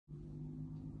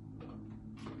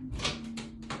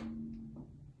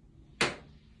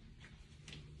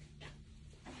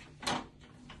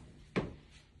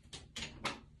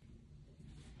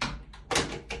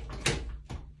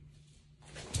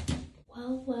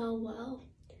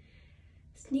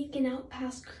sneaking out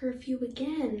past curfew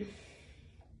again.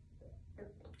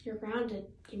 You're grounded.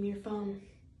 Give me your phone.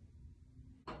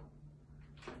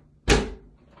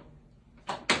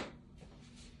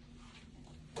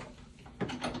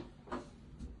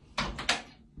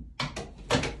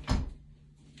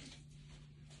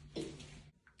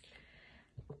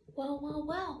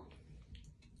 Well.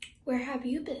 Where have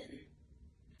you been?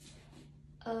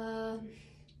 A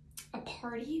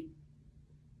party?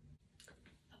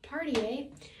 A party, eh?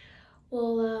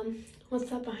 Well, what's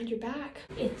that behind your back?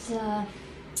 It's, a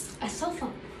cell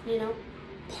phone, you know?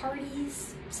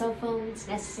 Parties, cell phones,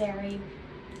 necessary.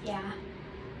 Yeah,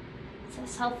 it's a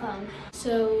cell phone.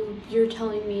 So you're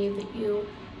telling me that you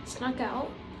snuck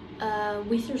out,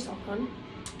 with your cell phone,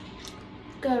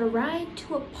 got a ride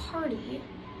to a party,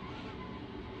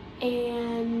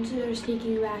 and they're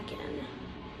sneaking you back in.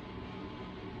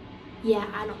 Yeah,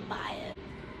 I don't buy it.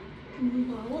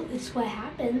 Well, it's what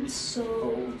happens,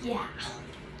 so yeah.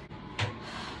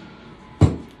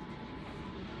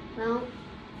 Well,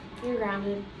 you're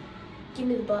grounded. Give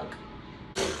me the book.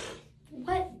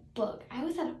 What book? I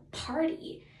was at a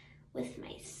party with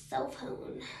my cell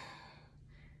phone.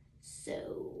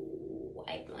 So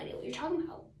I have no idea what you're talking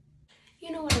about.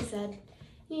 You know what I said.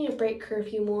 You need to break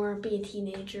curfew more, be a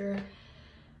teenager.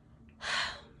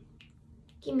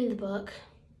 Give me the book.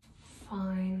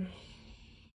 Fine.